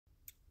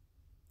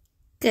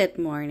Good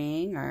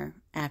morning or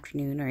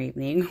afternoon or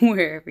evening,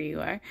 wherever you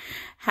are.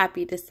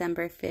 Happy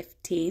December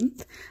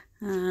 15th.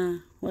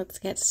 Let's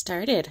get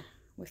started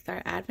with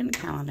our advent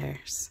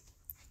calendars.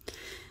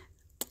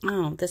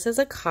 Oh, this is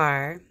a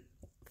car.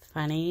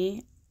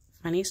 Funny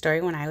story.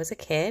 When I was a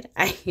kid,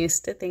 I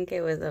used to think it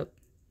was a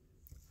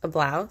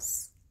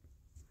blouse.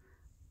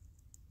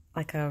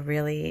 Like a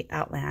really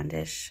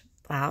outlandish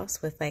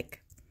blouse with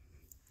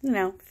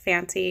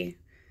fancy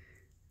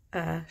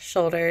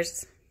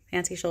shoulders.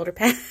 Fancy shoulder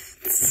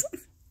pads.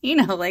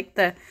 Like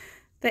the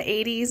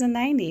 80s and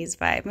 90s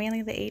vibe.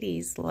 Mainly the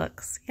 80s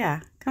looks.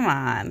 Yeah, come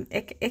on.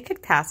 It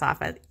could pass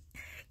off as...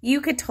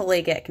 You could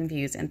totally get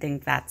confused and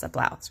think that's a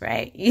blouse,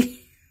 right?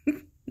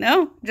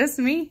 No? Just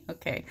me?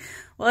 Okay.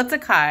 Well, it's a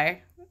car.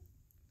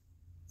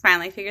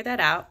 Finally figured that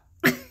out.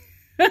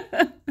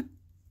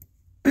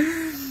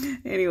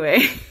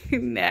 Anyway,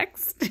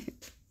 next.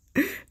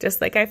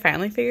 Just like I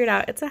finally figured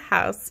out, it's a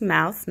house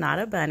mouse, not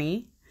a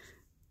bunny.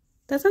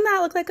 Doesn't that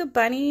look like a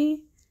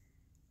bunny?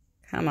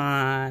 Come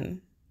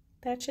on.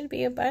 That should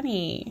be a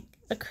bunny.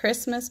 A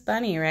Christmas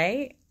bunny,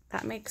 right?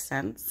 That makes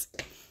sense.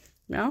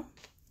 No?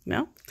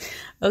 No?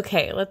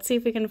 Okay, let's see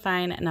if we can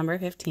find number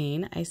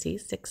 15. I see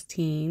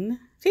 16.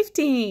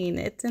 15!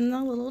 It's in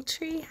the little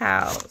tree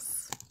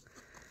house.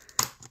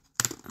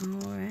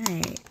 All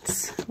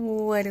right.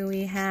 What do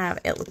we have?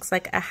 It looks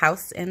like a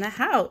house in a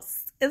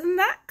house. Isn't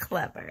that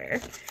clever?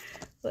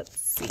 Let's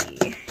see.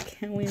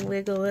 Can we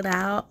wiggle it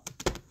out?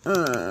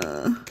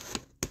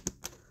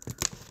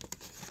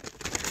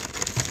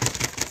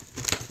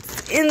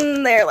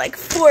 In there like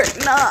Fort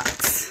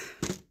Knox.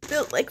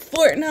 Built like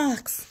Fort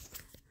Knox.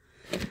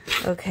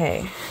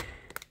 Okay.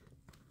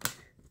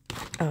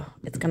 Oh,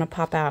 it's gonna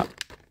pop out.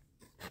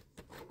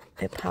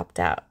 It popped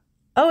out.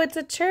 Oh, it's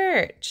a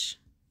church.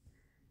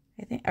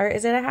 I think, or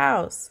is it a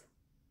house?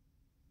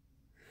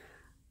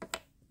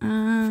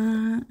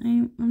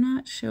 I'm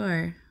not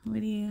sure.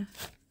 What do you...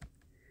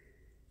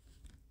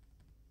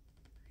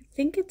 I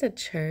think it's a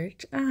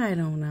church. I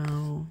don't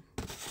know.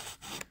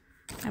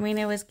 I mean,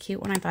 it was cute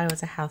when I thought it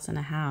was a house in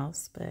a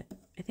house, but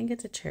I think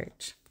it's a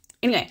church.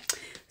 Anyway,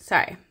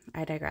 sorry,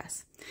 I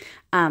digress.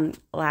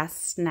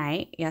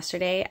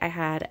 Yesterday, I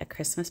had a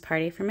Christmas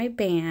party for my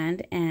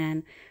band,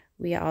 and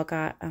we all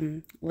got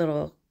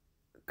little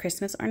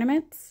Christmas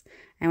ornaments.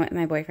 I went with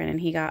my boyfriend,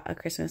 and he got a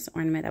Christmas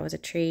ornament that was a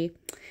tree,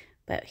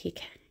 but he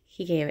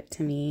gave it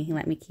to me. He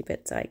let me keep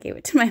it, so I gave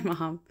it to my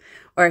mom.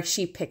 Or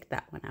she picked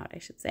that one out, I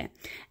should say.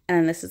 And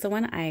then this is the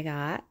one I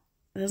got.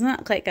 Doesn't it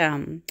look like,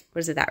 what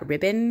is it, that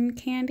ribbon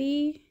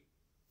candy?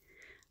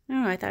 I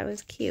don't know, I thought it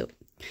was cute.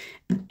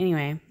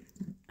 Anyway,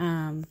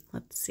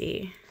 let's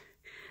see.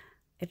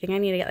 I think I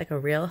need to get like a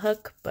real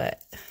hook,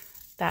 but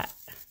that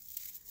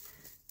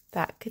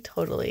could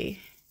totally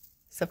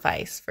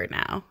suffice for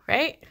now,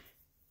 right?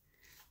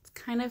 It's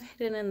kind of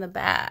hidden in the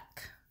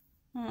back.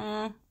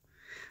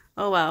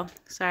 Oh well,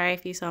 sorry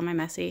if you saw my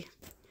messy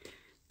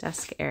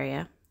desk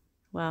area.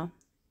 Well,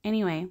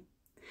 anyway,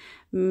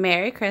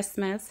 Merry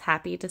Christmas,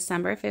 happy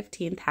December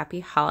 15th,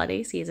 happy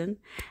holiday season,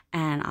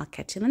 and I'll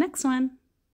catch you in the next one.